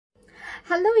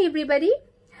Hello everybody.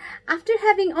 After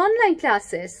having online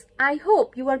classes, I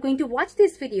hope you are going to watch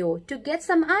this video to get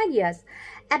some ideas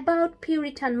about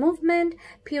Puritan movement,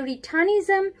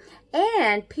 Puritanism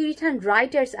and Puritan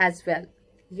writers as well.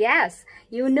 Yes,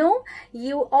 you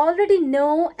already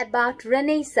know about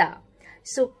Renaissance.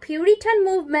 So Puritan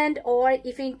movement, or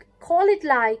if you call it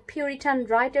like Puritan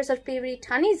writers or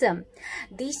Puritanism,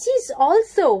 this is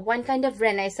also one kind of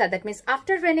Renaissance. That means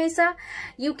after Renaissance,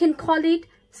 you can call it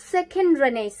Second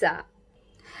Renaissance.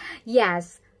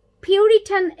 Yes,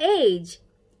 Puritan age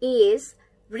is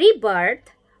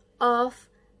rebirth of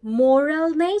moral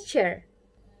nature.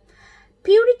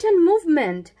 Puritan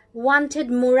movement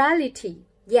wanted morality,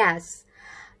 yes,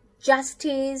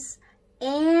 justice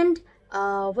and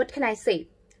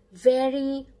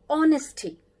very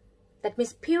honesty. That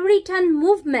means Puritan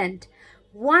movement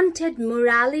wanted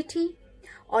morality,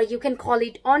 or you can call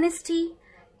it honesty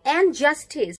and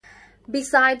justice.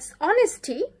 Besides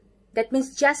honesty, that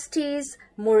means justice,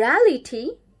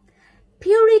 morality,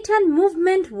 Puritan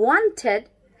movement wanted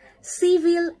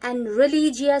civil and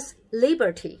religious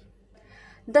liberty.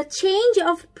 The change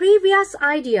of previous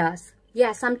ideas,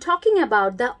 yes, I'm talking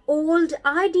about the old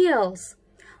ideals,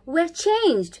 were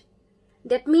changed.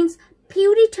 That means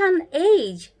Puritan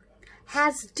age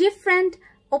has different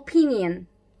opinion.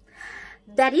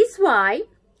 That is why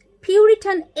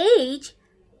Puritan age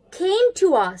came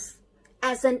to us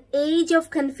as an age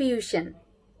of confusion.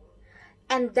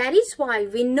 And that is why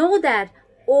we know that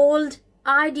old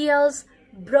ideals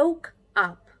broke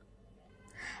up.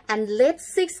 And late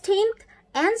 16th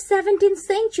and 17th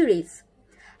centuries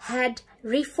had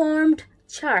Reformed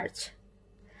Church.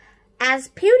 As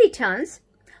Puritans,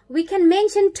 we can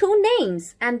mention two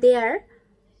names, and they are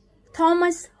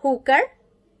Thomas Hooker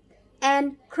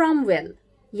and Cromwell.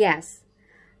 Yes,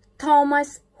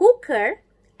 Thomas Hooker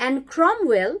and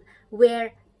Cromwell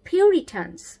were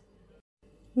Puritans.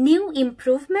 New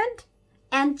improvement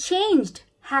and change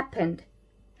happened.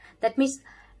 That means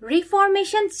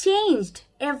Reformation changed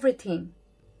everything.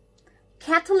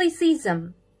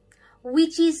 Catholicism,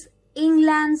 which is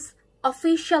England's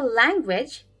official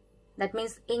language, that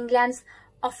means England's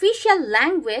official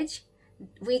language,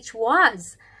 which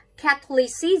was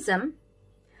Catholicism,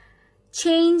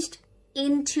 changed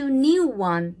into new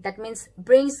one. That means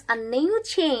brings a new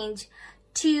change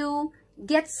to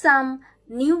get some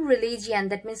new religion,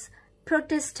 that means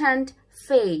Protestant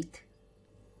faith.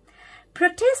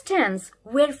 Protestants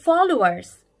were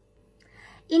followers.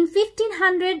 In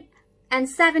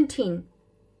 1517,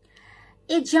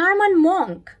 a German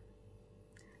monk,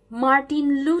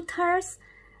 Martin Luther's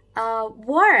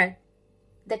word,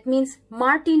 that means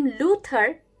Martin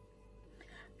Luther,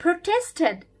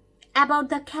 protested about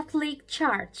the Catholic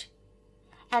Church.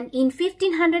 And in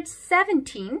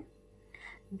 1517,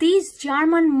 this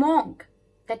German monk,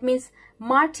 that means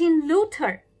Martin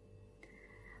Luther,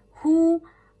 who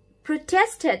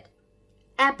protested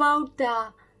about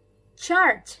the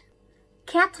church,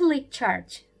 Catholic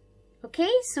Church.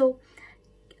 Okay, so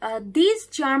this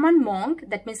German monk,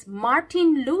 that means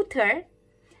Martin Luther,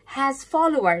 has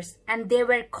followers, and they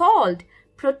were called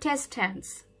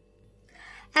Protestants.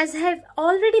 As I have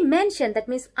already mentioned, that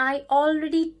means I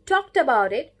already talked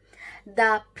about it,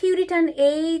 the Puritan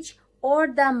age or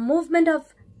the movement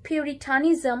of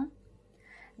Puritanism,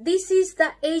 this is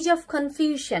the age of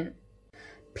confusion.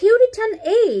 Puritan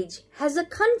age has a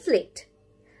conflict.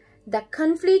 The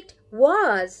conflict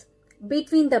was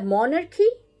between the monarchy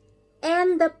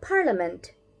and the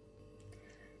parliament.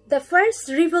 The first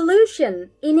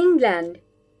revolution in England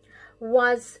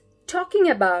was talking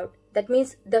about, that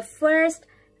means the first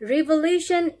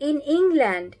revolution in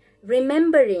England,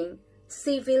 remembering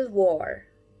civil war.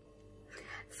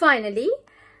 Finally,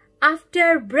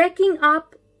 after breaking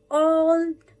up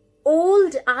all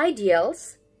old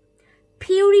ideals,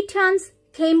 Puritans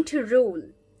came to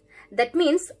rule. That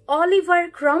means Oliver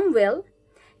Cromwell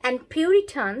and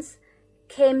Puritans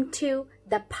came to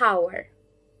the power.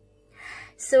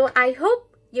 So I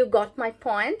hope you got my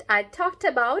point. I talked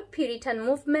about Puritan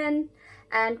movement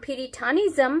and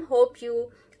Puritanism. Hope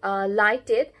you liked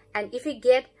it. And if you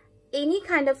get any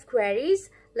kind of queries,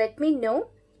 let me know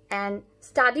and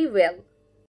study well.